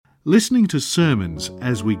Listening to sermons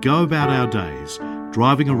as we go about our days,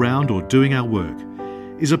 driving around or doing our work,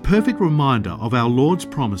 is a perfect reminder of our Lord's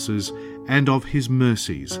promises and of His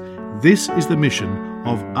mercies. This is the mission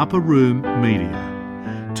of Upper Room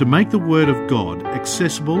Media, to make the Word of God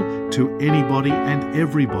accessible to anybody and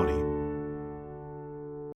everybody.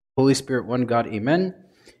 Holy Spirit, one God, amen.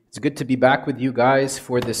 It's good to be back with you guys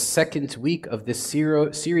for the second week of this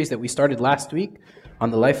series that we started last week on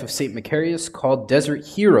the life of St. Macarius, called Desert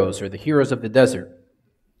Heroes, or the Heroes of the Desert.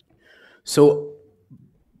 So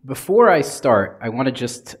before I start, I want to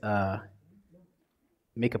just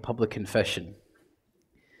make a public confession.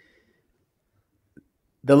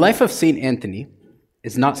 The life of St. Antony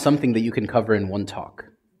is not something that you can cover in one talk.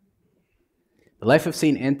 The life of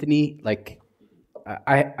St. Antony,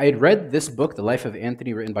 I had read this book, The Life of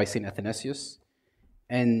Antony, written by St Athanasius,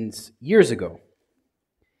 and years ago.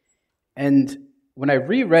 And when I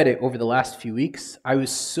reread it over the last few weeks, I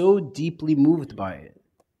was so deeply moved by it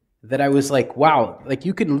that I was like, wow,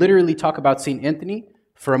 you can literally talk about St. Antony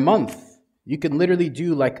for a month. You can literally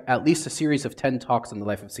do at least a series of 10 talks on the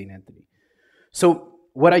life of St. Antony. So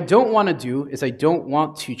what I don't want to do is I don't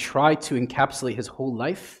want to try to encapsulate his whole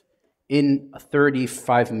life in a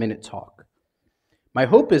 35-minute talk. My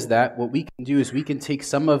hope is that what we can do is we can take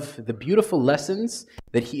some of the beautiful lessons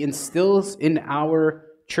that he instills in our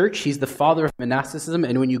church. He's the father of monasticism,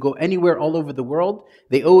 and when you go anywhere all over the world,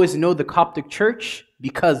 they always know the Coptic church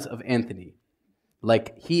because of Antony.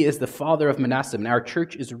 He is the father of monasticism, and our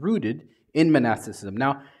church is rooted in monasticism.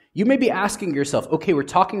 Now, you may be asking yourself, okay, we're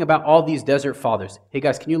talking about all these desert fathers. Hey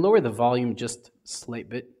guys, can you lower the volume just a slight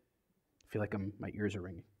bit? I feel like my ears are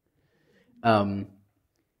ringing.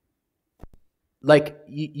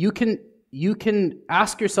 You can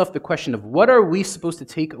ask yourself the question of what are we supposed to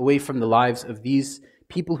take away from the lives of these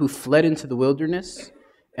people who fled into the wilderness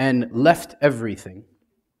and left everything.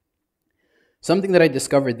 Something that I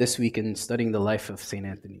discovered this week in studying the life of St.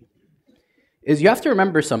 Antony is you have to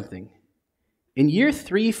remember something. In year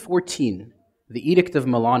 314, the Edict of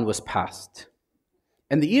Milan was passed.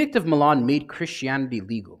 And the Edict of Milan made Christianity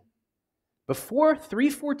legal. Before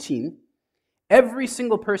 314, every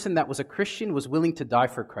single person that was a Christian was willing to die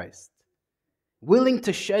for Christ, willing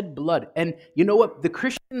to shed blood. And you know what? The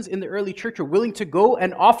Christians in the early church are willing to go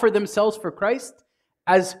and offer themselves for Christ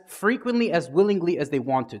as frequently, as willingly as they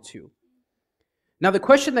wanted to. Now, the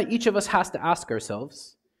question that each of us has to ask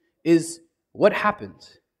ourselves is, what happened?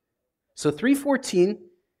 So 314,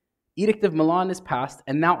 Edict of Milan is passed,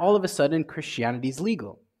 and now all of a sudden Christianity is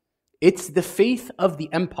legal. It's the faith of the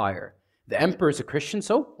empire. The emperor is a Christian,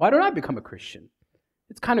 so why don't I become a Christian?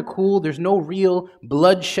 It's kind of cool. There's no real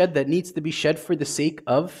bloodshed that needs to be shed for the sake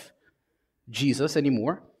of Jesus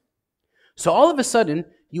anymore. So all of a sudden,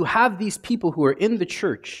 you have these people who are in the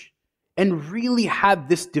church and really have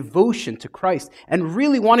this devotion to Christ and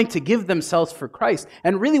really wanting to give themselves for Christ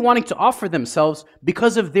and really wanting to offer themselves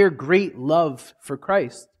because of their great love for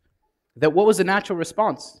Christ. That what was the natural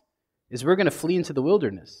response? Is we're going to flee into the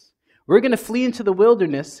wilderness. We're going to flee into the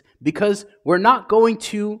wilderness because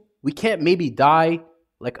we can't maybe die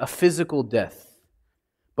like a physical death,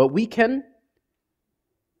 but we can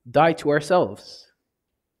die to ourselves.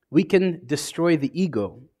 We can destroy the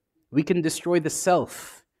ego. We can destroy the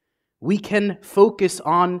self. We can focus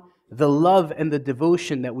on the love and the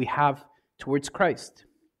devotion that we have towards Christ.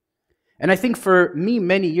 And I think for me,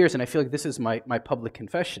 many years, and I feel like this is my public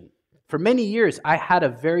confession, for many years, I had a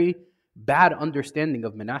very bad understanding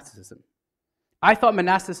of monasticism. I thought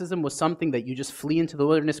monasticism was something that you just flee into the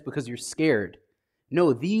wilderness because you're scared.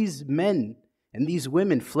 No, these men and these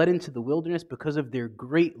women fled into the wilderness because of their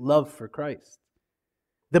great love for Christ.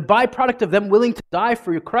 The byproduct of them willing to die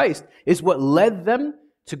for Christ is what led them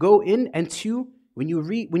to go in and to, when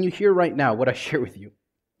you hear right now what I share with you,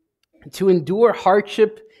 to endure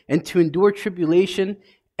hardship and to endure tribulation,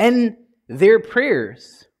 and their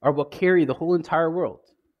prayers are what carry the whole entire world.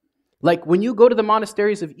 When you go to the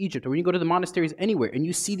monasteries of Egypt, or when you go to the monasteries anywhere, and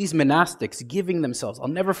you see these monastics giving themselves. I'll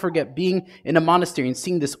never forget being in a monastery and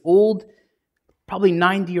seeing this old, probably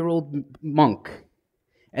 90-year-old monk.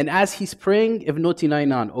 And as he's praying, Evnoti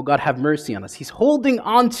Nainan, oh God, have mercy on us, he's holding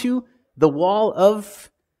onto the wall of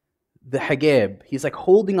the Hageb. He's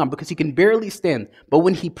holding on because he can barely stand. But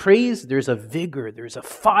when he prays, there's a vigor, there's a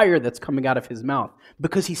fire that's coming out of his mouth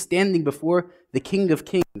because he's standing before the King of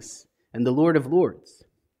Kings and the Lord of Lords.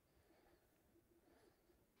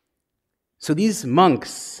 So these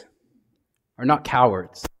monks are not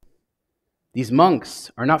cowards. These monks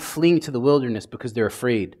are not fleeing to the wilderness because they're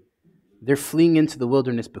afraid. They're fleeing into the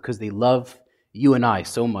wilderness because they love you and I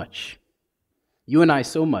so much. You and I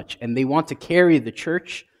so much. And they want to carry the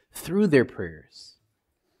church through their prayers.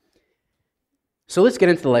 So let's get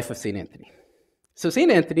into the life of St. Anthony. So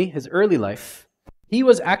St. Anthony, his early life, he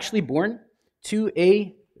was actually born to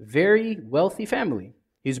a very wealthy family.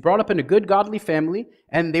 He was brought up in a good, godly family,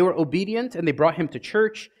 and they were obedient, and they brought him to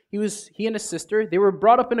church. He and his sister, they were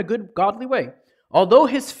brought up in a good, godly way. Although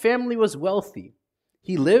his family was wealthy,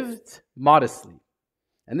 he lived modestly.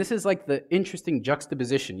 And this is like the interesting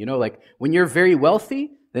juxtaposition. You know, like when you're very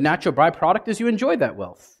wealthy, the natural byproduct is you enjoy that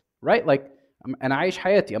wealth, right? Like, and aish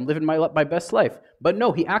hayati, I'm living my best life. But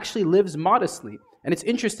no, he actually lives modestly. And it's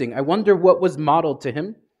interesting. I wonder what was modeled to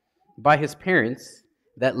him by his parents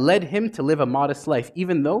that led him to live a modest life,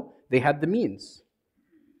 even though they had the means.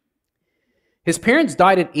 His parents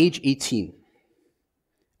died at age 18.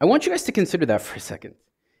 I want you guys to consider that for a second.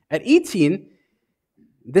 At 18,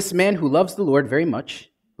 this man who loves the Lord very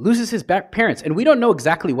much loses his parents, and we don't know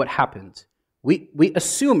exactly what happened. We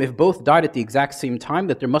assume if both died at the exact same time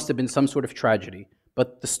that there must have been some sort of tragedy,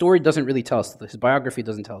 but the story doesn't really tell us. His biography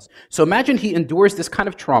doesn't tell us. So imagine he endures this kind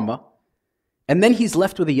of trauma, and then he's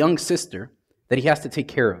left with a young sister that he has to take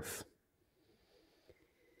care of.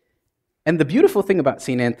 And the beautiful thing about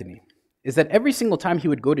St. Anthony is that every single time he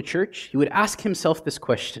would go to church, he would ask himself this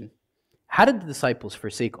question: how did the disciples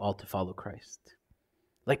forsake all to follow Christ?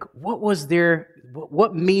 Like,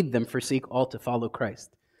 what made them forsake all to follow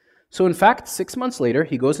Christ? So in fact, 6 months later,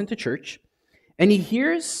 he goes into church, and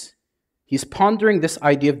he's pondering this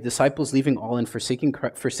idea of disciples leaving all and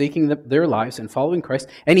forsaking their lives and following Christ,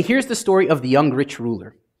 and he hears the story of the young rich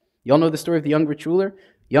ruler. Y'all know the story of the young rich ruler?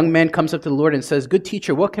 Young man comes up to the Lord and says, "Good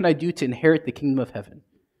teacher, what can I do to inherit the kingdom of heaven?"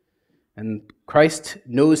 And Christ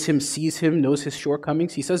knows him, sees him, knows his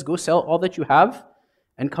shortcomings. He says, "Go sell all that you have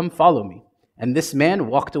and come follow me." And this man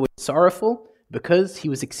walked away sorrowful because he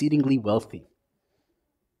was exceedingly wealthy.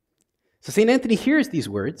 So St. Anthony hears these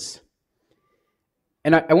words,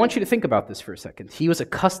 and I want you to think about this for a second. He was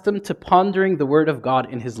accustomed to pondering the Word of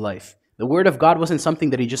God in his life. The Word of God wasn't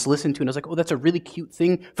something that he just listened to and was like, "Oh, that's a really cute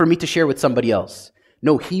thing for me to share with somebody else."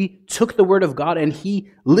 No, he took the Word of God and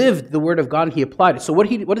he lived the Word of God and he applied it. So what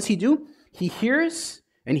does he do? He hears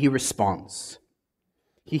and he responds.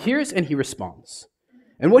 He hears and he responds.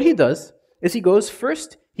 And what he does is he goes,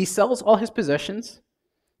 first, he sells all his possessions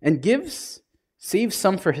and saves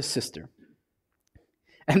some for his sister.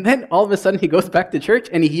 And then all of a sudden he goes back to church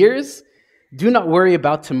and he hears, "Do not worry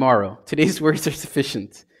about tomorrow. Today's words are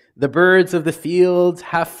sufficient. The birds of the field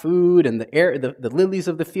have food, and the lilies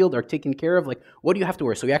of the field are taken care of." Like, what do you have to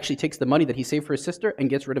worry? So he actually takes the money that he saved for his sister and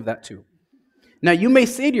gets rid of that too. Now you may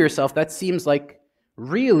say to yourself, that seems like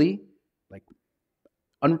really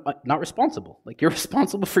not responsible. Like, you're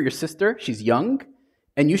responsible for your sister. She's young,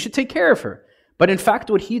 and you should take care of her. But in fact,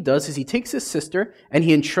 what he does is he takes his sister and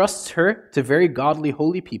he entrusts her to very godly,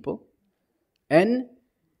 holy people, and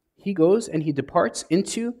he goes and he departs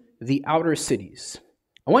into the outer cities.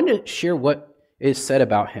 I want to share what is said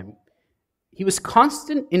about him. He was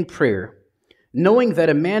constant in prayer, knowing that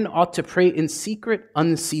a man ought to pray in secret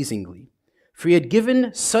unceasingly. For he had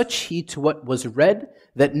given such heed to what was read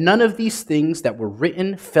that none of these things that were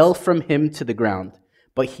written fell from him to the ground.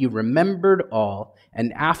 But he remembered all,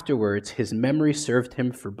 and afterwards his memory served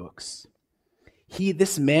him for books.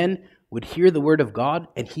 This man would hear the word of God,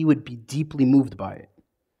 and he would be deeply moved by it.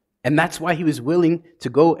 And that's why he was willing to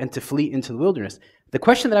go and to flee into the wilderness. The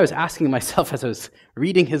question that I was asking myself as I was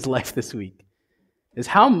reading his life this week is,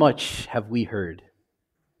 how much have we heard?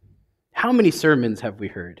 How many sermons have we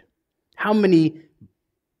heard? How many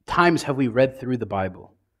times have we read through the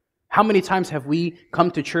Bible? How many times have we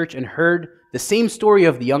come to church and heard the same story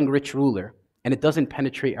of the young rich ruler, and it doesn't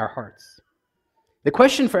penetrate our hearts? The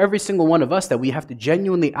question for every single one of us that we have to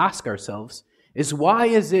genuinely ask ourselves is, why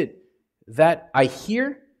is it that I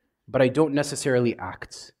hear, but I don't necessarily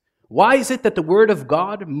act? Why is it that the Word of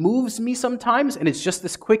God moves me sometimes, and it's just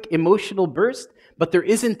this quick emotional burst, but there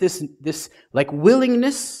isn't this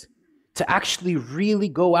willingness to actually really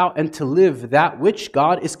go out and to live that which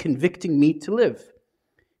God is convicting me to live?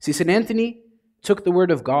 See, St. Anthony took the Word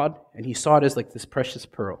of God and he saw it as like this precious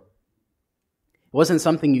pearl. It wasn't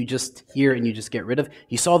something you just hear and you just get rid of.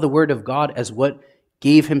 He saw the Word of God as what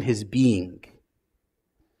gave him his being.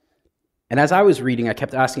 And as I was reading, I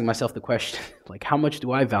kept asking myself the question, how much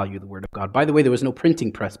do I value the Word of God? By the way, there was no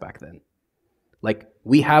printing press back then.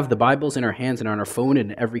 We have the Bibles in our hands and on our phone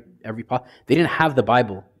and every they didn't have the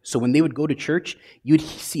Bible. So when they would go to church, you'd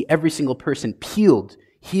see every single person peeled,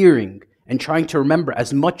 hearing, and trying to remember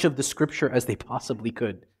as much of the Scripture as they possibly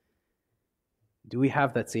could. Do we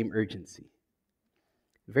have that same urgency?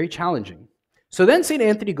 Very challenging. So then St.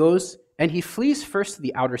 Anthony goes and he flees first to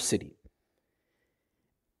the outer city.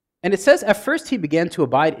 And it says, at first he began to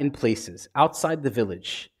abide in places outside the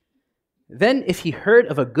village. Then if he heard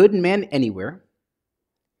of a good man anywhere,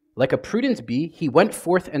 like a prudent bee, he went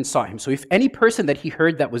forth and sought him. So if any person that he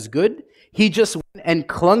heard that was good, he just went and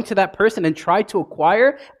clung to that person and tried to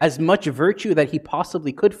acquire as much virtue that he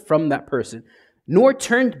possibly could from that person, nor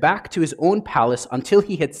turned back to his own palace until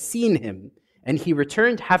he had seen him. And he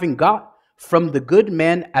returned, having got from the good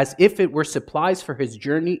man as if it were supplies for his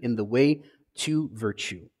journey in the way to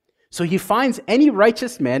virtue. So he finds any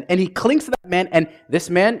righteous man and he clings to that man, and this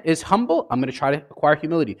man is humble, I'm going to try to acquire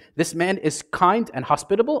humility. This man is kind and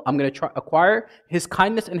hospitable, I'm going to try to acquire his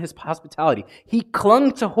kindness and his hospitality. He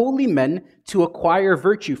clung to holy men to acquire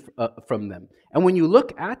virtue from them. And when you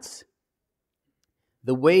look at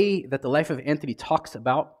the way that the life of Antony talks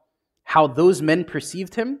about how those men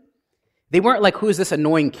perceived him, they weren't like, who is this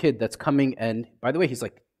annoying kid that's coming? And by the way, he's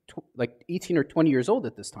like 18 or 20 years old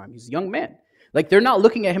at this time. He's a young man. Like, they're not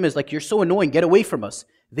looking at him as like, you're so annoying, get away from us.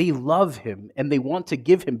 They love him and they want to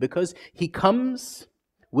give him because he comes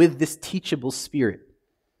with this teachable spirit.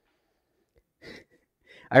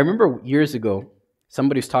 I remember years ago,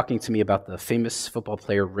 somebody was talking to me about the famous football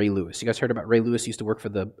player Ray Lewis. You guys heard about Ray Lewis? He used to work for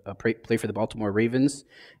play for the Baltimore Ravens,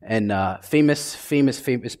 and famous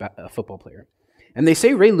football player. And they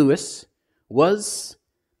say Ray Lewis was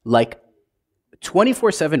like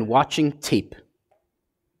 24/7 watching tape.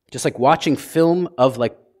 Just like watching film of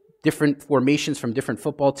like different formations from different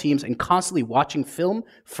football teams and constantly watching film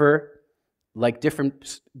for like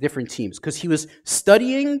different teams. Because he was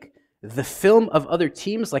studying the film of other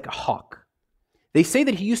teams like a hawk. They say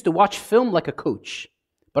that he used to watch film like a coach.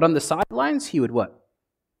 But on the sidelines, he would what?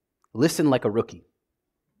 Listen like a rookie.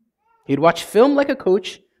 He'd watch film like a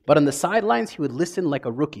coach, but on the sidelines, he would listen like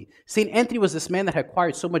a rookie. St. Antony was this man that had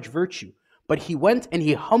acquired so much virtue. But he went and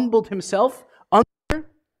he humbled himself under.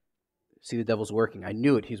 See, the devil's working. I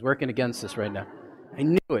knew it. He's working against us right now. I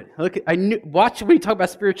knew it. Look, I knew. Watch when you talk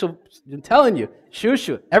about spiritual. I'm telling you,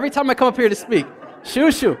 Shushu. Every time I come up here to speak,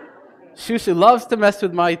 Shushu loves to mess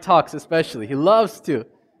with my talks, especially. He loves to.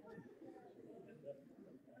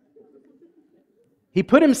 He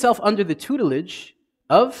put himself under the tutelage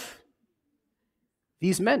of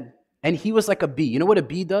these men, and he was like a bee. You know what a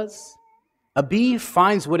bee does? A bee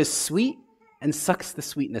finds what is sweet and sucks the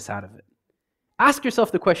sweetness out of it. Ask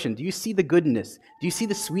yourself the question, do you see the goodness? Do you see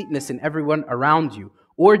the sweetness in everyone around you?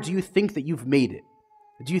 Or do you think that you've made it?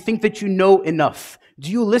 Do you think that you know enough? Do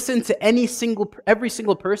you listen to every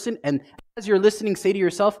single person, and as you're listening, say to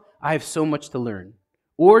yourself, I have so much to learn?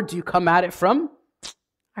 Or do you come at it from,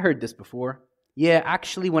 I heard this before. Yeah,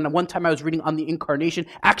 actually, when one time I was reading on the incarnation,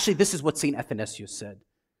 actually, this is what St. Athanasius said.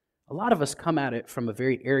 A lot of us come at it from a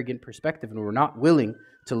very arrogant perspective, and we're not willing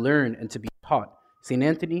to learn and to be taught. St.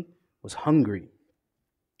 Antony was hungry.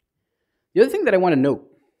 The other thing that I want to note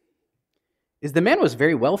is the man was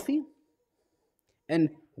very wealthy, and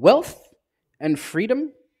wealth and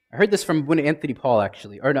freedom, I heard this from Anthony Paul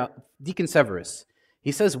actually, or no, Deacon Severus.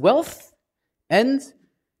 He says wealth and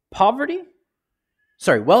freedom,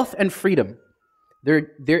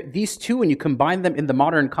 these two, when you combine them in the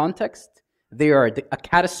modern context, they are a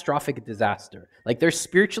catastrophic disaster. Like, they're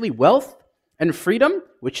spiritually wealth and freedom,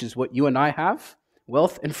 which is what you and I have,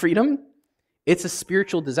 wealth and freedom, it's a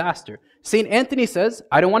spiritual disaster. St. Antony says,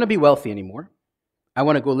 I don't want to be wealthy anymore. I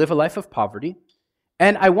want to go live a life of poverty.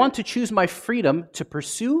 And I want to choose my freedom to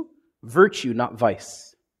pursue virtue, not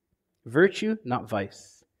vice. Virtue, not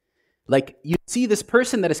vice. Like, you see this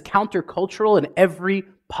person that is countercultural in every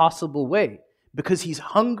possible way because he's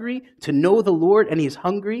hungry to know the Lord and he's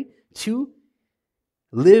hungry to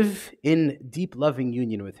live in deep loving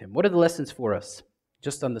union with him. What are the lessons for us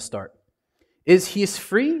just on the start? He is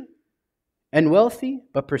free and wealthy,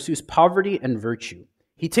 but pursues poverty and virtue.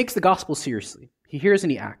 He takes the gospel seriously. He hears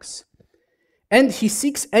and he acts. And he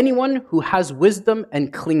seeks anyone who has wisdom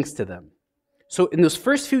and clings to them. So in those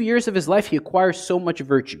first few years of his life, he acquires so much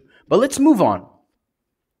virtue. But let's move on.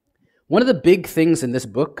 One of the big things in this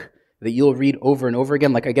book that you'll read over and over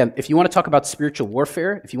again, like again, if you want to talk about spiritual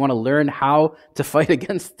warfare, if you want to learn how to fight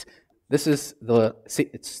against, it's the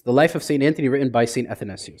life of St. Antony written by St.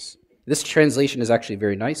 Athanasius. This translation is actually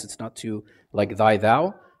very nice. It's not too like thy,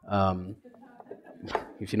 thou,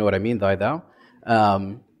 if you know what I mean, thy, thou.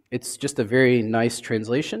 It's just a very nice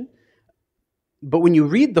translation. But when you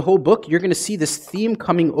read the whole book, you're going to see this theme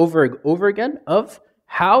coming over and over again of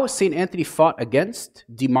how St. Antony fought against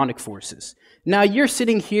demonic forces. Now, you're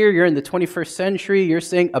sitting here, you're in the 21st century, you're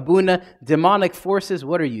saying, Abuna, demonic forces,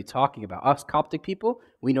 what are you talking about? Us Coptic people,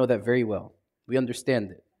 we know that very well. We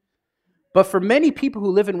understand it. But for many people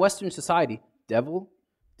who live in Western society, devil,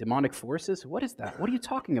 demonic forces, what is that? What are you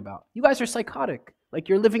talking about? You guys are psychotic. Like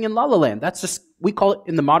you're living in La La Land. That's just, we call it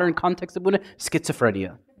in the modern context of Abuna,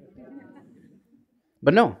 schizophrenia.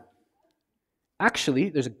 But no. Actually,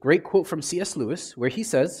 there's a great quote from C.S. Lewis where he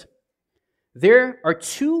says, "There are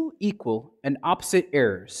two equal and opposite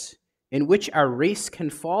errors in which our race can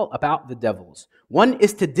fall about the devils. One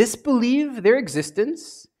is to disbelieve their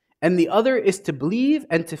existence, and the other is to believe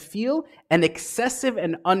and to feel an excessive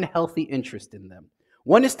and unhealthy interest in them.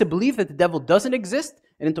 One is to believe that the devil doesn't exist,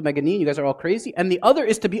 and into Meganin, you guys are all crazy, and the other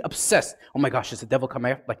is to be obsessed. Oh my gosh, is the devil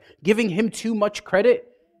coming after? Like giving him too much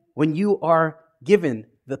credit when you are given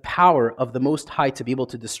the power of the Most High to be able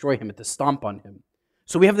to destroy him and to stomp on him.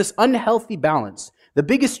 So we have this unhealthy balance. The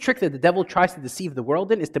biggest trick that the devil tries to deceive the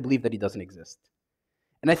world in is to believe that he doesn't exist.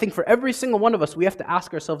 And I think for every single one of us, we have to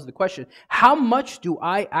ask ourselves the question, how much do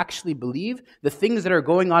I actually believe the things that are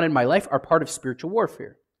going on in my life are part of spiritual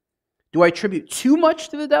warfare? Do I attribute too much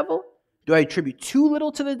to the devil? Do I attribute too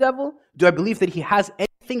little to the devil? Do I believe that he has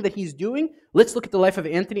anything that he's doing? Let's look at the life of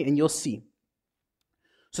Antony and you'll see.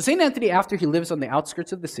 So St. Antony, after he lives on the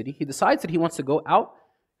outskirts of the city, he decides that he wants to go out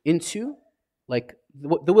into like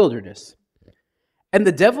the wilderness. And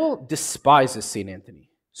the devil despises St. Anthony.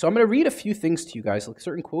 So I'm going to read a few things to you guys, like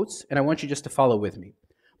certain quotes, and I want you just to follow with me.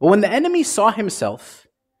 But when the enemy saw himself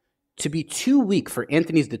to be too weak for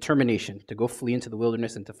Antony's determination to go flee into the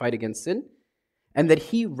wilderness and to fight against sin, and that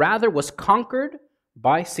he rather was conquered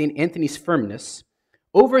by St. Anthony's firmness,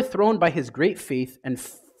 overthrown by his great faith, and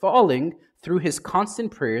falling through his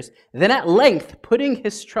constant prayers, then at length putting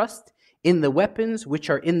his trust in the weapons which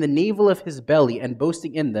are in the navel of his belly and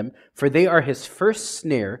boasting in them, for they are his first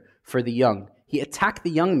snare for the young. He attacked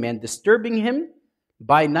the young man, disturbing him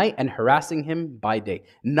by night and harassing him by day.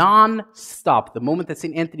 Non-stop. The moment that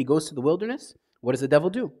St. Anthony goes to the wilderness, what does the devil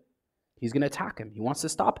do? He's going to attack him. He wants to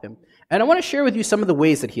stop him. And I want to share with you some of the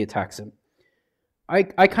ways that he attacks him. I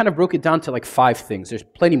kind of broke it down to like 5 things. There's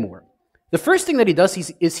plenty more. The first thing that he does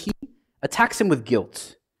is he attacks him with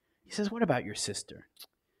guilt. He says, what about your sister?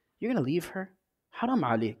 You're going to leave her? Haram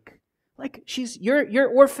alik. Like, you're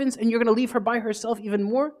orphans and you're going to leave her by herself even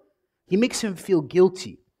more? He makes him feel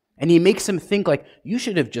guilty. And he makes him think like, you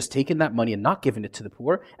should have just taken that money and not given it to the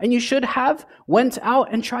poor. And you should have went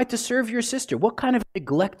out and tried to serve your sister. What kind of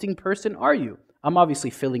neglecting person are you? I'm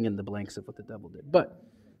obviously filling in the blanks of what the devil did. But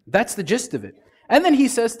that's the gist of it. And then he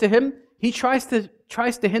says to him, he tries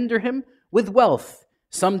to hinder him with wealth.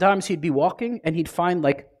 Sometimes he'd be walking and he'd find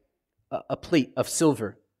like a plate of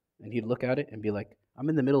silver. And he'd look at it and be like, I'm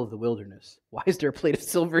in the middle of the wilderness. Why is there a plate of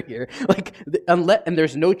silver here? And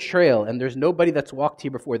there's no trail and there's nobody that's walked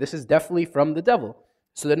here before. This is definitely from the devil.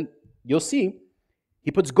 So then you'll see,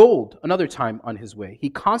 he puts gold another time on his way. He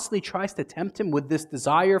constantly tries to tempt him with this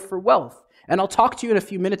desire for wealth. And I'll talk to you in a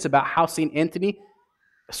few minutes about how St. Anthony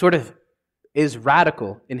sort of is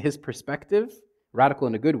radical in his perspective, radical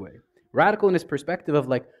in a good way. Radical in his perspective of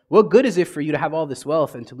like, what good is it for you to have all this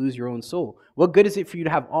wealth and to lose your own soul? What good is it for you to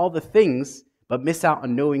have all the things but miss out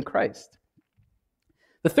on knowing Christ?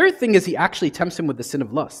 The third thing is he actually tempts him with the sin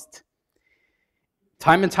of lust.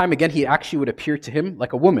 Time and time again, he actually would appear to him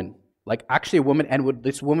like a woman, like actually a woman, and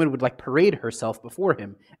this woman would like parade herself before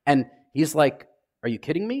him. And he's like, are you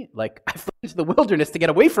kidding me? Like, I flew into the wilderness to get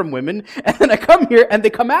away from women, and then I come here and they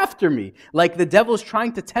come after me. Like the devil's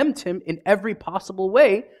trying to tempt him in every possible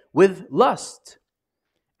way with lust.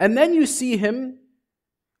 And then you see him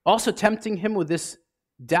also tempting him with this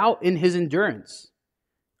doubt in his endurance.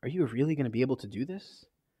 Are you really going to be able to do this?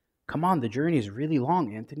 Come on, the journey is really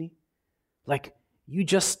long, Anthony. Like, you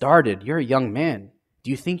just started. You're a young man.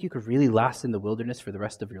 Do you think you could really last in the wilderness for the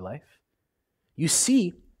rest of your life? You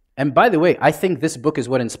see, and by the way, I think this book is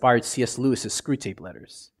what inspired C.S. Lewis's Screwtape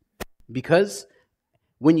Letters. Because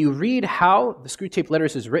when you read how the Screwtape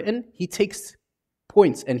Letters is written, he takes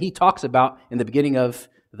points and he talks about, in the beginning of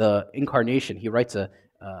the Incarnation, he writes a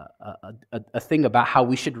thing about how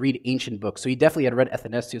we should read ancient books. So he definitely had read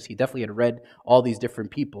Athanasius. He definitely had read all these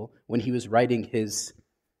different people when he was writing his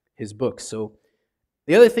books. So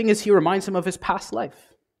the other thing is he reminds him of his past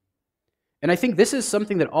life. And I think this is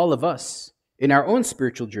something that all of us, in our own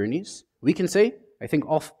spiritual journeys, we can say, I think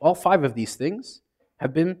all 5 of these things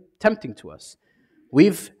have been tempting to us.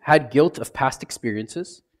 We've had guilt of past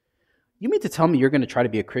experiences. You mean to tell me you're going to try to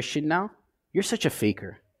be a Christian now? You're such a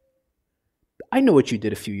faker. I know what you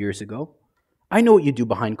did a few years ago. I know what you do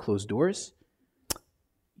behind closed doors.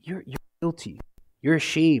 You're guilty. You're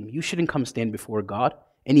ashamed. You shouldn't come stand before God.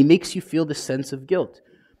 And he makes you feel the sense of guilt.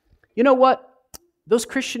 You know what? Those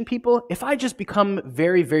Christian people, if I just become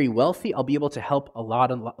very, very wealthy, I'll be able to help a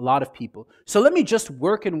lot of people. So let me just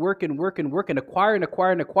work and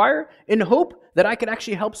acquire in hope that I can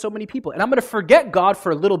actually help so many people. And I'm going to forget God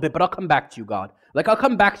for a little bit, but I'll come back to you, God. Like, I'll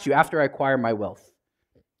come back to you after I acquire my wealth.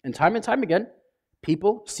 And time again,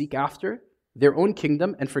 people seek after their own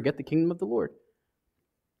kingdom and forget the kingdom of the Lord.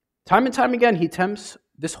 Time and time again, he tempts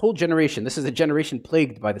this whole generation. This is a generation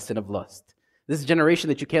plagued by the sin of lust. This is a generation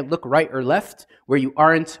that you can't look right or left, where you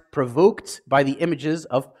aren't provoked by the images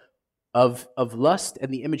of lust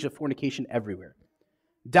and the image of fornication everywhere.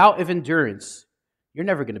 Doubt of endurance. You're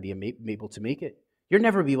never going to be able to make it. You're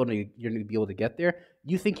never you're going to be able to get there.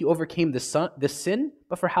 You think you overcame the sin,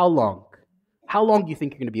 but for how long? How long do you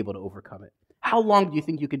think you're going to be able to overcome it? How long do you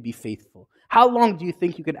think you can be faithful? How long do you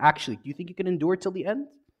think you can endure till the end?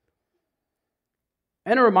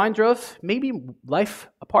 And a reminder of maybe life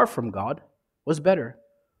apart from God was better.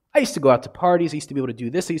 I used to go out to parties. I used to be able to do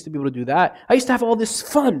this. I used to be able to do that. I used to have all this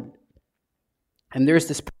fun. And there's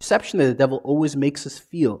this perception that the devil always makes us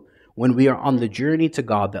feel when we are on the journey to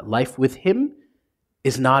God, that life with him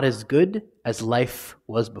is not as good as life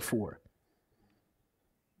was before.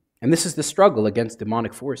 And this is the struggle against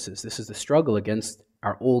demonic forces. This is the struggle against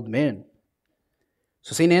our old man.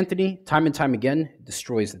 So St. Antony, time and time again,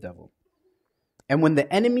 destroys the devil. And when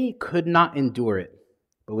the enemy could not endure it,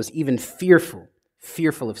 but was even fearful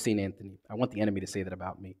of St. Anthony. I want the enemy to say that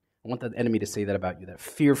about me. I want the enemy to say that about you, that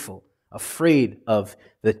fearful, afraid of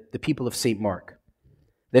the people of St. Mark.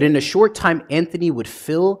 That in a short time, Anthony would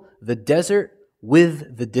fill the desert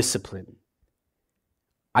with the discipline.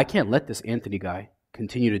 I can't let this Anthony guy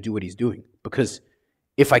continue to do what he's doing, because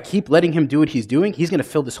if I keep letting him do what he's doing, he's going to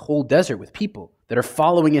fill this whole desert with people that are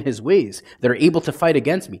following in his ways, that are able to fight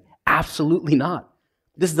against me. Absolutely not.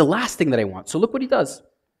 This is the last thing that I want. So look what he does.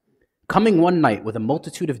 Coming one night with a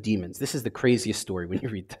multitude of demons. This is the craziest story when you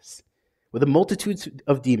read this. With a multitude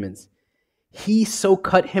of demons, he so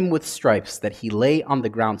cut him with stripes that he lay on the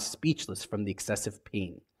ground speechless from the excessive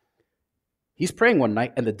pain. He's praying one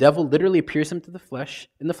night, and the devil literally appears him in the flesh,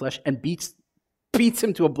 and beats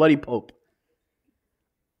him to a bloody pulp.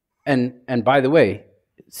 And by the way,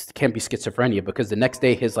 it can't be schizophrenia, because the next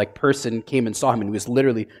day his person came and saw him, and he was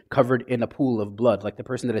literally covered in a pool of blood. The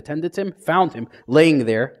person that attended to him found him laying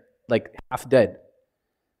there half dead.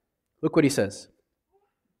 Look what he says.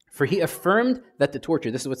 For he affirmed that the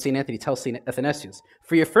torture, this is what St. Anthony tells St. Athanasius,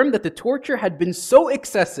 for he affirmed that the torture had been so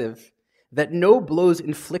excessive that no blows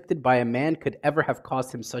inflicted by a man could ever have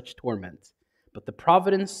caused him such torment. But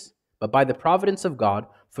by the providence of God,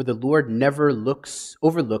 for the Lord never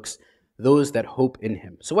overlooks those that hope in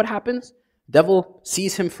him. So what happens? Devil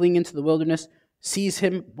sees him fleeing into the wilderness, sees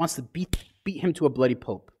him, wants to beat him to a bloody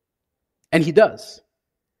pulp. And he does.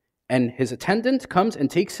 And his attendant comes and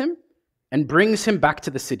takes him and brings him back to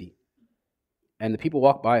the city. And the people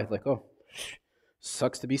walk by oh,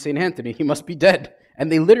 sucks to be St. Anthony. He must be dead. And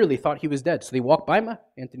they literally thought he was dead. So they walk by him.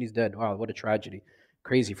 Anthony's dead. Wow, what a tragedy.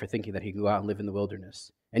 Crazy for thinking that he could go out and live in the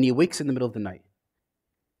wilderness. And he awakes in the middle of the night.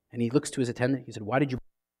 And he looks to his attendant. He said, Why did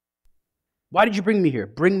you bring me here?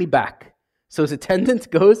 Bring me back. So his attendant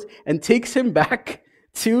goes and takes him back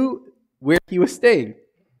to where he was staying.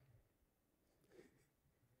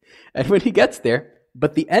 And when he gets there,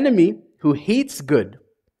 but the enemy who hates good,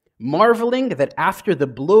 marveling that after the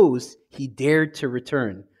blows he dared to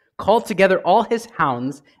return, called together all his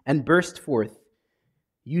hounds and burst forth.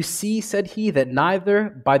 You see, said he, that neither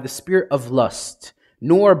by the spirit of lust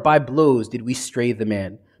nor by blows did we stray the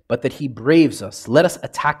man, but that he braves us. Let us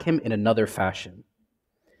attack him in another fashion.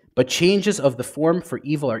 But changes of the form for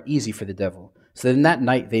evil are easy for the devil. So that in that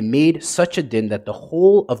night they made such a din that the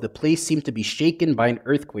whole of the place seemed to be shaken by an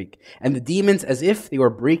earthquake, and the demons, as if they were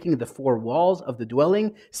breaking the four walls of the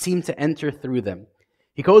dwelling, seemed to enter through them.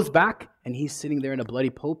 He goes back, and he's sitting there in a bloody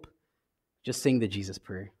pulp, just saying the Jesus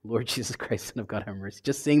prayer. Lord Jesus Christ, Son of God, have mercy.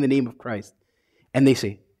 Just saying the name of Christ. And they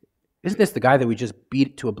say, isn't this the guy that we just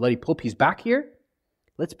beat to a bloody pulp? He's back here?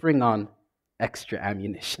 Let's bring on extra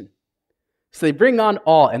ammunition. So they bring on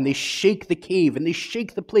all, and they shake the cave, and they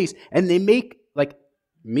shake the place, and they make,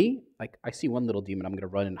 I see one little demon, I'm going to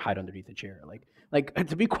run and hide underneath a chair.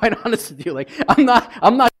 To be quite honest with you, I'm not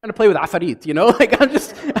trying to play with afarit, I'm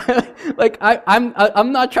just,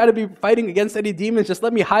 I'm not trying to be fighting against any demons. Just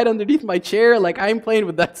let me hide underneath my chair. I ain't playing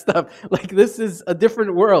with that stuff. This is a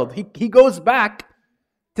different world. He goes back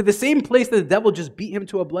to the same place that the devil just beat him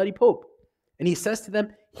to a bloody pulp. And he says to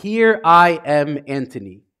them, Here I am,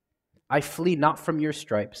 Antony. I flee not from your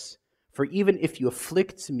stripes, for even if you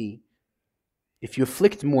afflict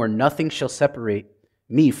more, nothing shall separate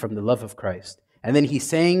me from the love of Christ. And then he's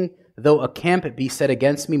saying, though a camp be set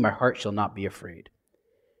against me, my heart shall not be afraid.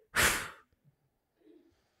 This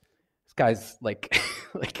guy's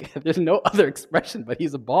there's no other expression, but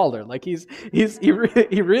he's a baller.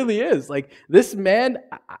 He really is. This man,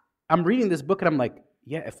 I'm reading this book and I'm like,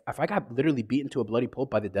 yeah, if I got literally beaten to a bloody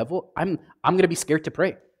pulp by the devil, I'm going to be scared to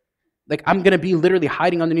pray. Like, I'm going to be literally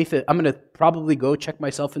hiding underneath it. I'm going to probably go check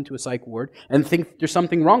myself into a psych ward and think there's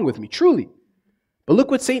something wrong with me, truly. But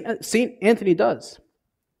look what St. Anthony does.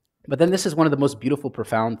 But then this is one of the most beautiful,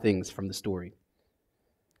 profound things from the story.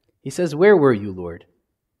 He says, "Where were you, Lord?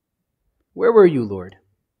 Where were you, Lord?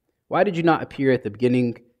 Why did you not appear at the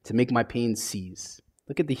beginning to make my pain cease?"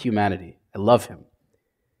 Look at the humanity. I love him.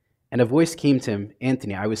 And a voice came to him,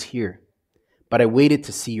 "Anthony, I was here, but I waited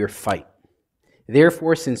to see your fight.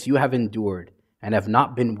 Therefore, since you have endured and have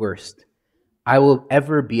not been worst, I will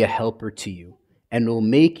ever be a helper to you and will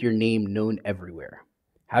make your name known everywhere."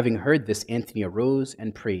 Having heard this, Anthony arose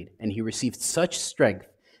and prayed, and he received such strength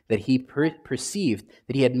that he perceived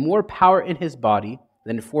that he had more power in his body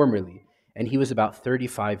than formerly, and he was about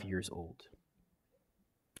 35 years old.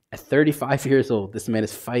 At 35 years old, this man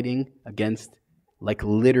is fighting against, like,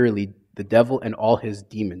 literally the devil and all his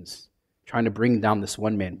demons, trying to bring down this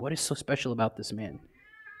one man. What is so special about this man?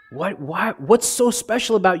 What's so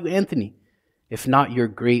special about you, Anthony, if not your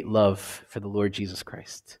great love for the Lord Jesus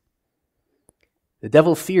Christ? The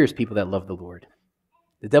devil fears people that love the Lord.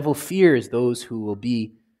 The devil fears those who will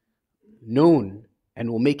be known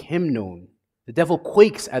and will make him known. The devil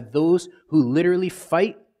quakes at those who literally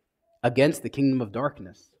fight against the kingdom of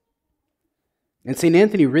darkness. And St.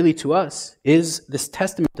 Anthony, really to us, is this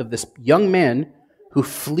testament of this young man who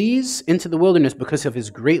flees into the wilderness because of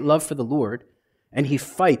his great love for the Lord, and he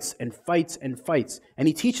fights and fights and fights. And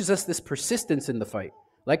he teaches us this persistence in the fight.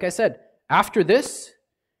 Like I said, after this,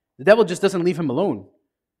 the devil just doesn't leave him alone.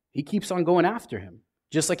 He keeps on going after him,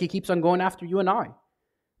 just like he keeps on going after you and I.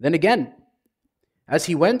 Then again, as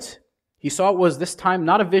he went, he saw it was this time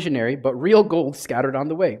not a visionary, but real gold scattered on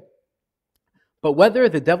the way. But whether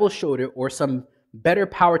the devil showed it or some better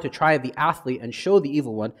power to try the athlete and show the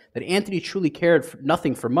evil one that Anthony truly cared for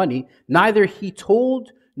nothing for money, neither he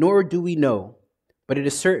told nor do we know. But it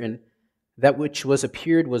is certain that which was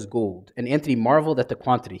appeared was gold. And Anthony marveled at the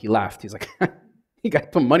quantity. He laughed. He's like, "You got to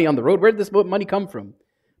put money on the road. Where did this money come from?"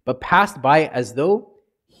 But passed by as though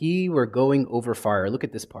he were going over fire. Look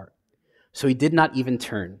at this part. So he did not even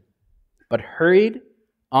turn, but hurried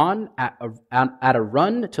on at a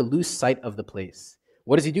run to lose sight of the place.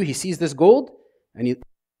 What does he do? He sees this gold and he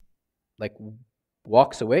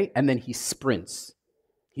walks away, and then he sprints.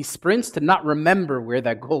 He sprints to not remember where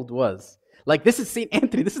that gold was. Like, this is St.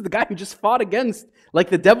 Anthony. This is the guy who just fought against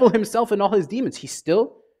the devil himself and all his demons. He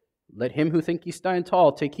still, "Let him who think he stand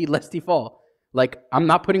tall take heed lest he fall." Like, I'm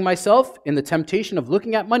not putting myself in the temptation of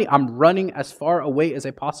looking at money. I'm running as far away as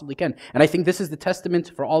I possibly can. And I think this is the testament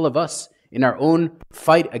for all of us in our own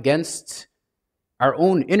fight against our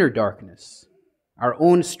own inner darkness, our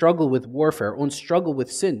own struggle with warfare, our own struggle with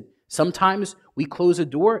sin. Sometimes we close a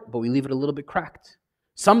door, but we leave it a little bit cracked.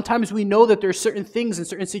 Sometimes we know that there are certain things and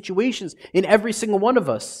certain situations in every single one of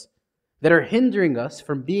us that are hindering us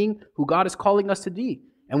from being who God is calling us to be.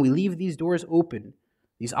 And we leave these doors open,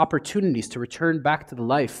 these opportunities to return back to the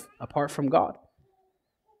life apart from God.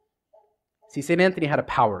 See, St. Anthony had a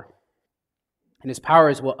power. And his power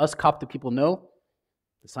is what us Coptic people know,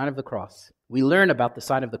 the sign of the cross. We learn about the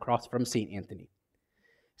sign of the cross from St. Anthony.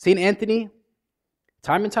 St. Anthony,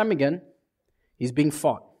 time and time again, he's being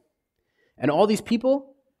fought. And all these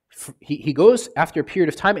people, he goes after a period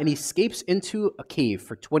of time and he escapes into a cave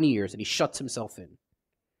for 20 years and he shuts himself in.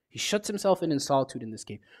 He shuts himself in solitude in this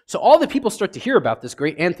cave. So all the people start to hear about this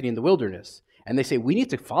great Anthony in the wilderness. And they say, "We need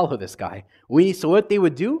to follow this guy." So what they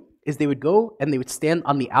would do is they would go and they would stand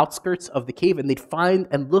on the outskirts of the cave and they'd find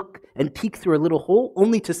and look and peek through a little hole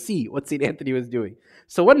only to see what St. Anthony was doing.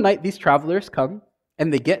 So one night these travelers come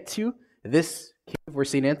and they get to this cave where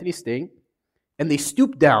St. Anthony's staying and they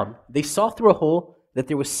stoop down. They saw through a hole that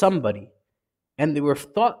there was somebody. And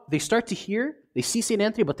they start to hear, they see St.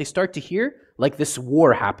 Anthony, but they start to hear like this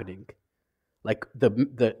war happening. Like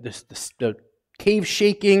the cave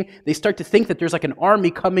shaking. They start to think that there's like an army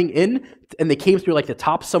coming in and they came through like the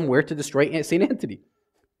top somewhere to destroy St. Anthony.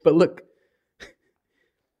 But look.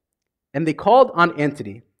 And they called on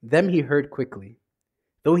Anthony. Them he heard quickly,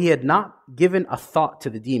 though he had not given a thought to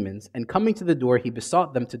the demons. And coming to the door, he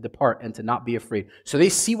besought them to depart and to not be afraid. So they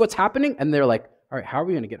see what's happening and they're like, "All right, how are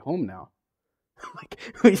we going to get home now?"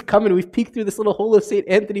 He's coming. We've peeked through this little hole of St.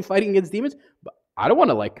 Anthony fighting against demons. But I don't want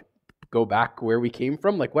to go back where we came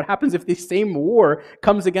from. What happens if the same war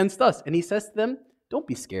comes against us? And he says to them, "Don't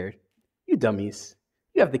be scared. You dummies.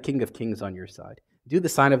 You have the King of Kings on your side. Do the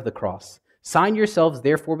sign of the cross. Sign yourselves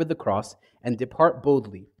therefore with the cross and depart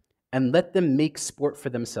boldly and let them make sport for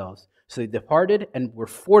themselves." So they departed and were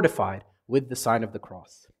fortified with the sign of the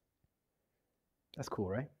cross. That's cool,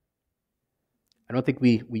 right? I don't think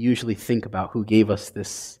we usually think about who gave us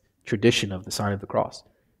this tradition of the sign of the cross.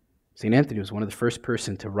 St. Anthony was one of the first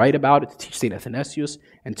person to write about it, to teach St. Athanasius,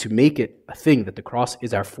 and to make it a thing that the cross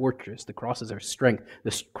is our fortress, the cross is our strength,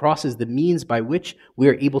 the cross is the means by which we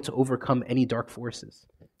are able to overcome any dark forces.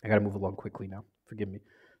 I got to move along quickly now. Forgive me.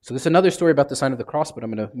 So there's another story about the sign of the cross, but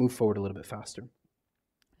I'm going to move forward a little bit faster.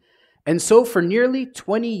 And so for nearly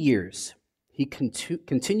 20 years, he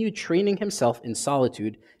continued training himself in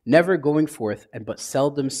solitude, never going forth, and but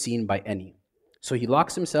seldom seen by any. So he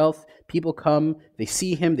locks himself, people come, they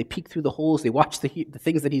see him, they peek through the holes, they watch the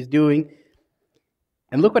things that he's doing.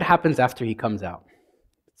 And look what happens after he comes out.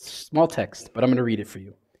 Small text, but I'm going to read it for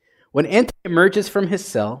you. When Antony emerges from his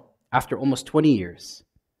cell after almost 20 years,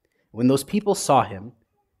 when those people saw him,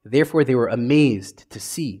 therefore they were amazed to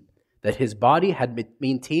see that his body had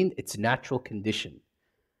maintained its natural condition,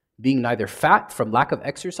 being neither fat from lack of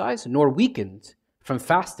exercise nor weakened from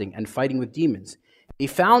fasting and fighting with demons. They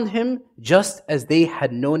found him just as they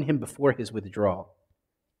had known him before his withdrawal.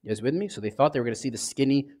 You guys with me? So they thought they were going to see the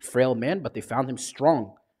skinny, frail man, but they found him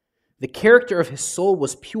strong. The character of his soul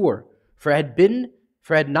was pure, for it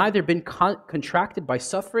had neither been contracted by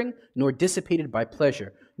suffering nor dissipated by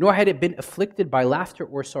pleasure, nor had it been afflicted by laughter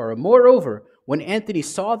or sorrow. Moreover, when Antony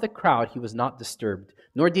saw the crowd, he was not disturbed,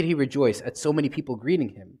 nor did he rejoice at so many people greeting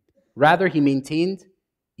him. Rather, he maintained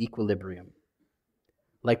equilibrium,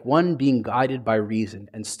 like one being guided by reason,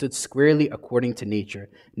 and stood squarely according to nature.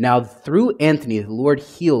 Now, through Antony, the Lord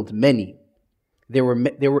healed many. There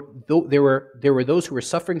were those who were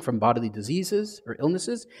suffering from bodily diseases or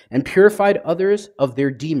illnesses, and purified others of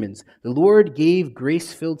their demons. The Lord gave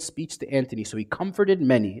grace-filled speech to Antony, so he comforted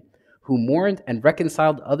many who mourned and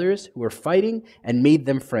reconciled others who were fighting and made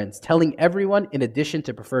them friends, telling everyone, in addition,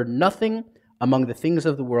 to prefer nothing among the things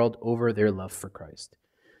of the world over their love for Christ.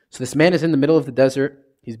 So this man is in the middle of the desert.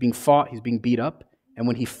 He's being fought. He's being beat up. And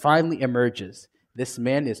when he finally emerges, this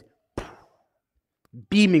man is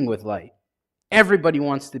beaming with light. Everybody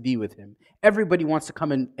wants to be with him. Everybody wants to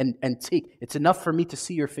come and take. It's enough for me to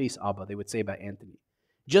see your face, Abba, they would say about Antony.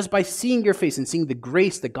 Just by seeing your face and seeing the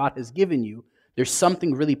grace that God has given you, there's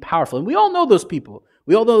something really powerful. And we all know those people.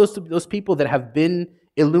 We all know those people that have been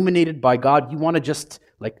illuminated by God. You want to just,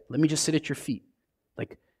 let me just sit at your feet.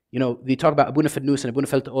 They talk about Abuna Fednus and Abuna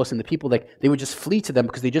Feltaos, and the people, they would just flee to them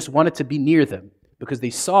because they just wanted to be near them, because they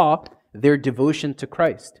saw their devotion to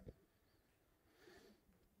Christ.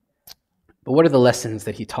 But what are the lessons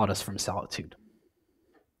that he taught us from solitude?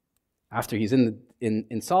 After he's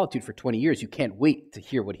in solitude for 20 years, you can't wait to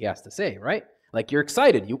hear what he has to say, right? You're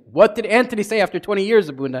excited. What did Antony say after 20 years,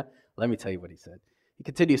 Abuna? Let me tell you what he said. He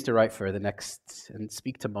continues to write for the next and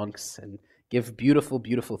speak to monks and give beautiful,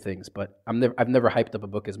 beautiful things. But I've never hyped up a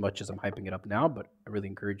book as much as I'm hyping it up now, but I really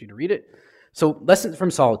encourage you to read it. So, lessons from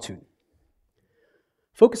solitude.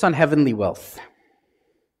 Focus on heavenly wealth.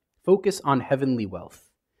 Focus on heavenly wealth.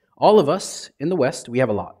 All of us in the West, we have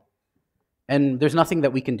a lot. And there's nothing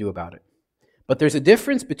that we can do about it. But there's a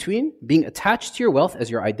difference between being attached to your wealth as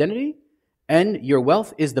your identity, and your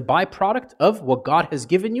wealth is the byproduct of what God has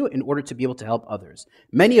given you in order to be able to help others.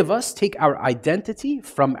 Many of us take our identity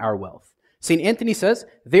from our wealth. St. Antony says,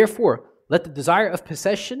 therefore, let the desire of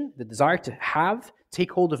possession, the desire to have,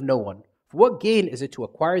 take hold of no one. For what gain is it to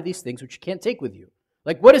acquire these things which you can't take with you?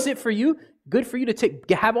 What is it for you? Good for you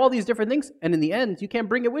to have all these different things, and in the end, you can't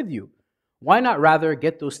bring it with you. Why not rather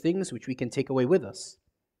get those things which we can take away with us?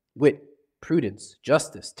 Wit, prudence,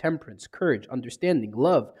 justice, temperance, courage, understanding,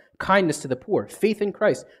 love, kindness to the poor, faith in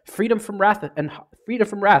Christ, freedom from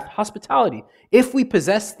wrath, hospitality. If we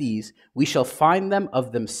possess these, we shall find them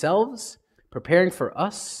of themselves, preparing for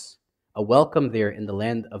us a welcome there in the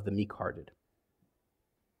land of the meek-hearted.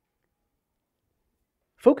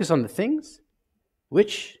 Focus on the things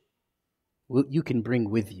which you can bring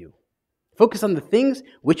with you. Focus on the things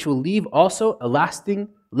which will leave also a lasting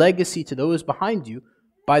legacy to those behind you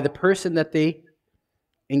by the person that they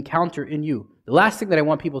encounter in you. The last thing that I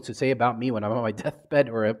want people to say about me when I'm on my deathbed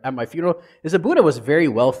or at my funeral is that Buddha was very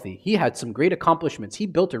wealthy. He had some great accomplishments. He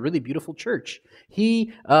built a really beautiful church.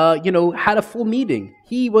 He, had a full meeting.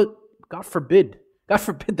 He was, God forbid that's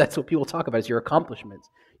what people talk about is your accomplishments.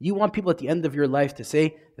 You want people at the end of your life to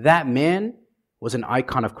say, that man was an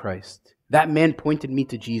icon of Christ. That man pointed me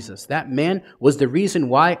to Jesus. That man was the reason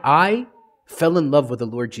why I fell in love with the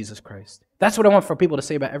Lord Jesus Christ. That's what I want for people to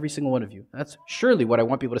say about every single one of you. That's surely what I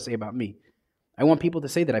want people to say about me. I want people to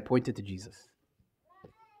say that I pointed to Jesus.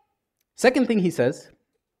 Second thing he says,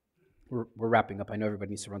 we're wrapping up. I know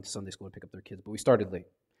everybody needs to run to Sunday school and pick up their kids, but we started late.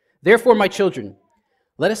 Therefore, my children,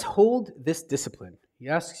 let us hold this discipline. He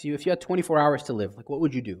asks you, if you had 24 hours to live, what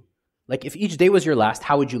would you do? If each day was your last,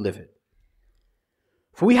 how would you live it?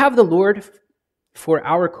 For we have the Lord for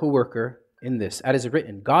our co-worker in this, as is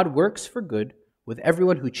written, God works for good with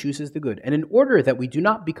everyone who chooses the good. And in order that we do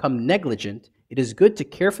not become negligent, it is good to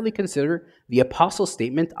carefully consider the apostle's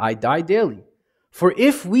statement, I die daily. For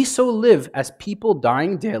if we so live as people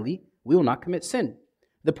dying daily, we will not commit sin.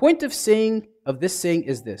 The point of this saying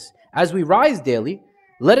is this: as we rise daily,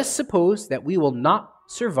 let us suppose that we will not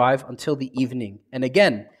survive until the evening. And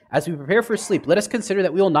again, as we prepare for sleep, let us consider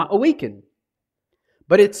that we will not awaken.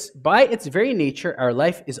 But by its very nature, our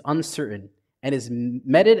life is uncertain and is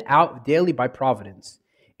meted out daily by providence.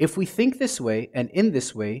 If we think this way, and in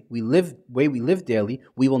this way we live daily,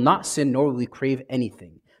 we will not sin, nor will we crave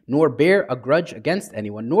anything, nor bear a grudge against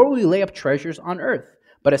anyone, nor will we lay up treasures on earth.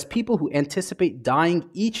 But as people who anticipate dying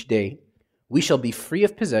each day, we shall be free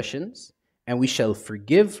of possessions, and we shall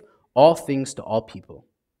forgive all things to all people.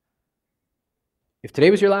 If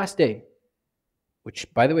today was your last day, which,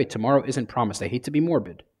 by the way, tomorrow isn't promised. I hate to be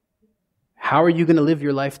morbid. How are you going to live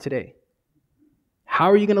your life today?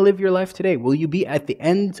 How are you going to live your life today? Will you be at the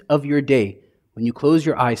end of your day when you close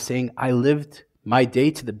your eyes saying, I lived my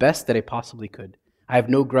day to the best that I possibly could. I have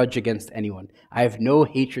no grudge against anyone. I have no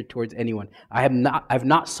hatred towards anyone. I have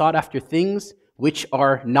not sought after things which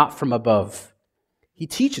are not from above. He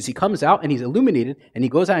teaches, he comes out and he's illuminated, and he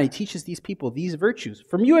goes out and he teaches these people these virtues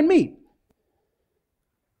from you and me.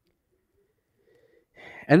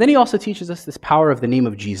 And then he also teaches us this power of the name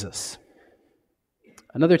of Jesus.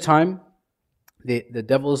 Another time, the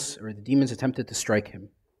devils or the demons attempted to strike him.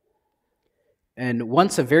 And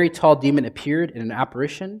once a very tall demon appeared in an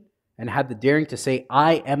apparition and had the daring to say,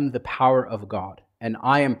 I am the power of God, and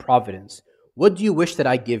I am providence. What do you wish that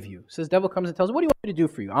I give you? So this devil comes and tells him, what do you want me to do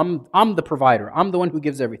for you? I'm the provider. I'm the one who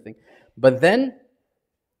gives everything. But then,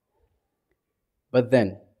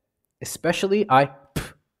 especially I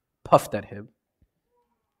puffed at him.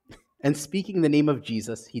 And speaking the name of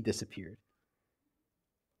Jesus, he disappeared.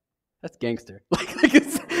 That's gangster. Like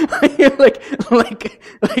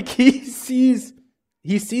he sees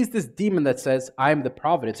this demon that says, I am the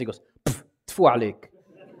providence. He goes, tfu alik.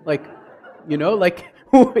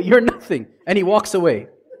 You're nothing. And he walks away.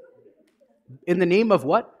 In the name of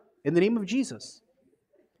what? In the name of Jesus.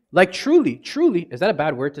 Like truly, is that a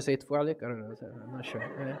bad word to say tfu alik? I don't know. I'm not sure.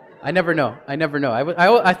 I never know.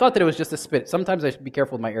 I thought that it was just a spit. Sometimes I should be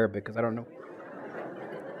careful with my Arabic because I don't know.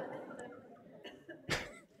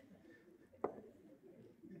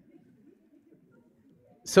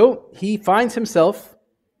 So he finds himself,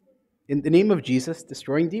 in the name of Jesus,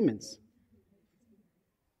 destroying demons.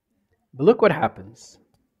 But look what happens.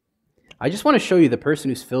 I just want to show you the person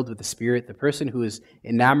who's filled with the Spirit, the person who is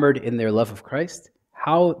enamored in their love of Christ,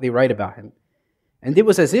 how they write about him. And it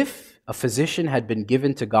was as if a physician had been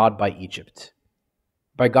given to God by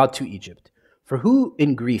God to Egypt. For who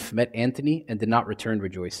in grief met Antony and did not return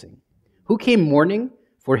rejoicing? Who came mourning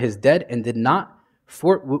for his dead and did not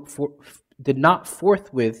forthwith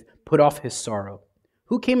put off his sorrow?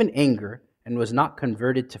 Who came in anger and was not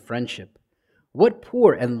converted to friendship? What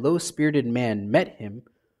poor and low-spirited man met him,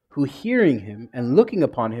 who hearing him and looking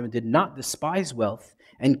upon him did not despise wealth,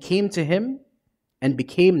 and came to him and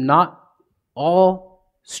became not all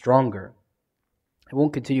stronger? I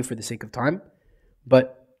won't continue for the sake of time,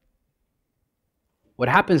 but what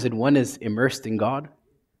happens when one is immersed in God,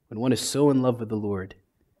 when one is so in love with the Lord,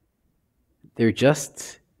 they're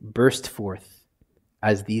just burst forth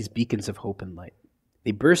as these beacons of hope and light.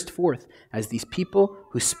 They burst forth as these people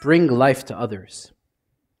who spring life to others.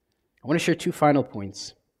 I want to share two final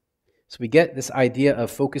points. So we get this idea of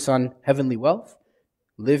focus on heavenly wealth,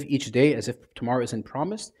 live each day as if tomorrow isn't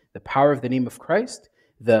promised, the power of the name of Christ,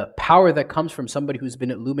 the power that comes from somebody who's been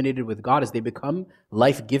illuminated with God as they become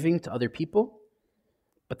life-giving to other people.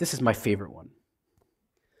 But this is my favorite one.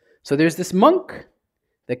 So there's this monk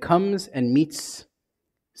that comes and meets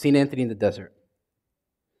St Antony in the desert.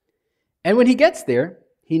 And when he gets there,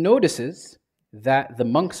 he notices that the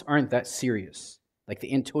monks aren't that serious, like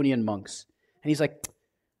the Antonian monks. And he's like,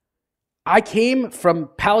 I came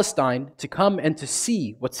from Palestine to come and to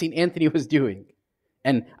see what St. Antony was doing.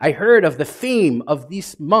 And I heard of the fame of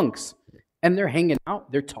these monks. And they're hanging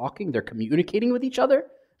out, they're talking, they're communicating with each other.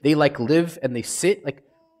 They live and they sit,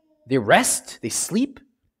 they rest, they sleep.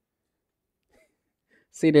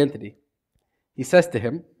 St. Antony, he says to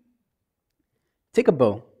him, take a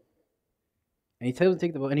bow. And he tells him to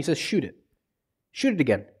take the bow, and he says, shoot it. Shoot it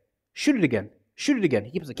again. Shoot it again. Shoot it again.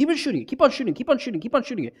 He keeps like, keep on shooting it. Keep on shooting. Keep on shooting. Keep on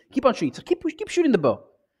shooting it. Keep on shooting. So keep shooting the bow.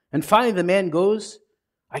 And finally the man goes,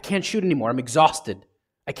 I can't shoot anymore. I'm exhausted.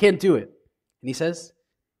 I can't do it. And he says,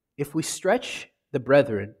 if we stretch the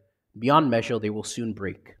brethren beyond measure, they will soon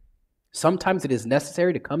break. Sometimes it is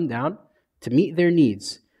necessary to come down to meet their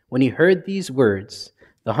needs. When he heard these words,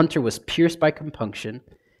 The hunter was pierced by compunction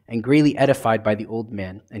and greatly edified by the old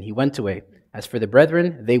man, and he went away. As for the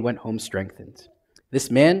brethren, they went home strengthened.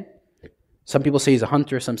 This man, some people say he's a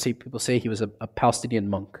hunter, people say he was a Palestinian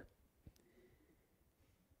monk.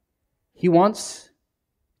 He wants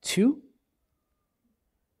to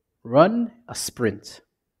run a sprint,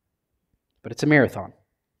 but it's a marathon.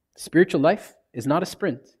 Spiritual life is not a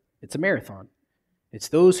sprint, it's a marathon. It's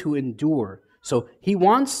those who endure. So he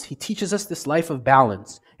teaches us this life of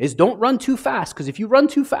balance, is don't run too fast, because if you run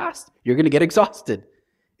too fast, you're going to get exhausted.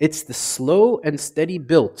 It's the slow and steady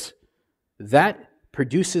build that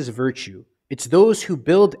produces virtue. It's those who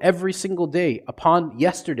build every single day upon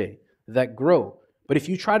yesterday that grow. But if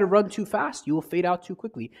you try to run too fast, you will fade out too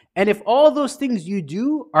quickly. And if all those things you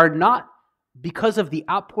do are not because of the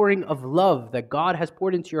outpouring of love that God has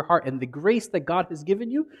poured into your heart and the grace that God has given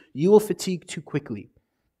you, you will fatigue too quickly.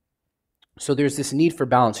 So there's this need for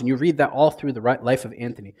balance. And you read that all through the life of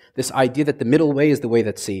Antony. This idea that the middle way is the way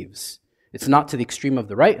that saves. It's not to the extreme of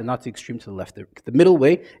the right and not to the extreme to the left. The middle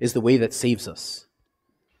way is the way that saves us.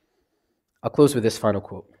 I'll close with this final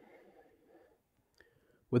quote.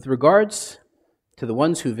 With regards to the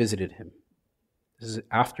ones who visited him, this is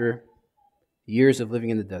after years of living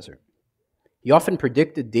in the desert, he often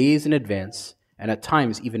predicted days in advance, and at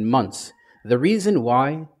times even months, the reason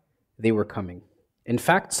why they were coming. In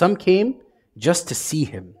fact, some came just to see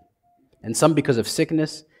him, and some because of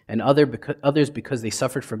sickness, and others because they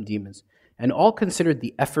suffered from demons. And all considered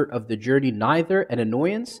the effort of the journey neither an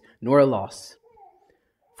annoyance nor a loss.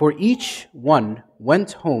 For each one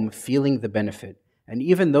went home feeling the benefit. And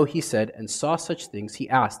even though he said and saw such things, he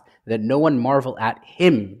asked that no one marvel at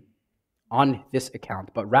him on this account,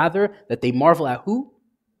 but rather that they marvel at who?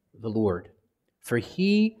 The Lord. For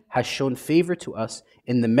he has shown favor to us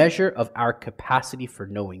in the measure of our capacity for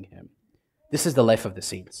knowing him. This is the life of the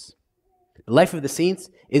saints. The life of the saints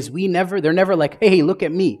is they're never like, hey, look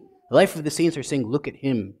at me. The life of the saints are saying, look at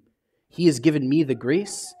him. He has given me the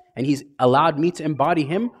grace, and he's allowed me to embody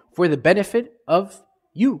him for the benefit of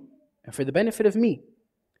you and for the benefit of me.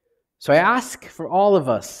 So I ask for all of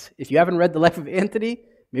us, if you haven't read the life of Antony,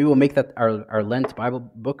 maybe we'll make that our Lent Bible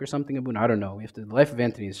book or something. I don't know. The life of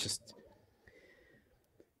Antony is just...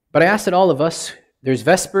 But I ask that all of us, there's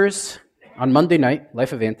Vespers on Monday night,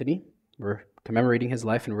 Life of Antony. We're commemorating his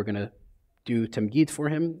life, and we're going to do Tamgid for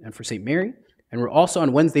him and for St. Mary. And we're also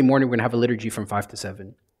on Wednesday morning, we're going to have a liturgy from 5 to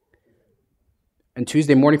 7. And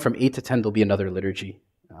Tuesday morning from 8 to 10, there'll be another liturgy.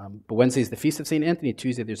 But Wednesday is the Feast of St. Anthony.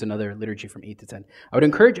 Tuesday, there's another liturgy from 8 to 10. I would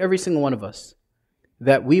encourage every single one of us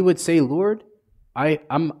that we would say, Lord,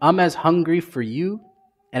 I'm as hungry for you,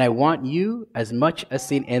 and I want you as much as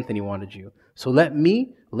St. Anthony wanted you. So let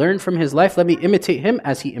me learn from his life. Let me imitate him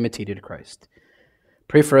as he imitated Christ.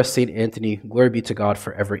 Pray for us, St. Anthony. Glory be to God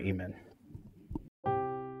forever. Amen.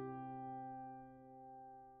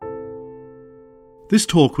 This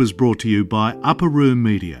talk was brought to you by Upper Room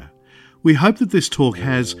Media. We hope that this talk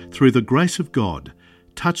has, through the grace of God,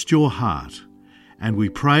 touched your heart, and we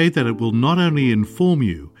pray that it will not only inform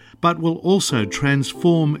you, but will also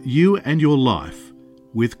transform you and your life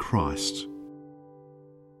with Christ.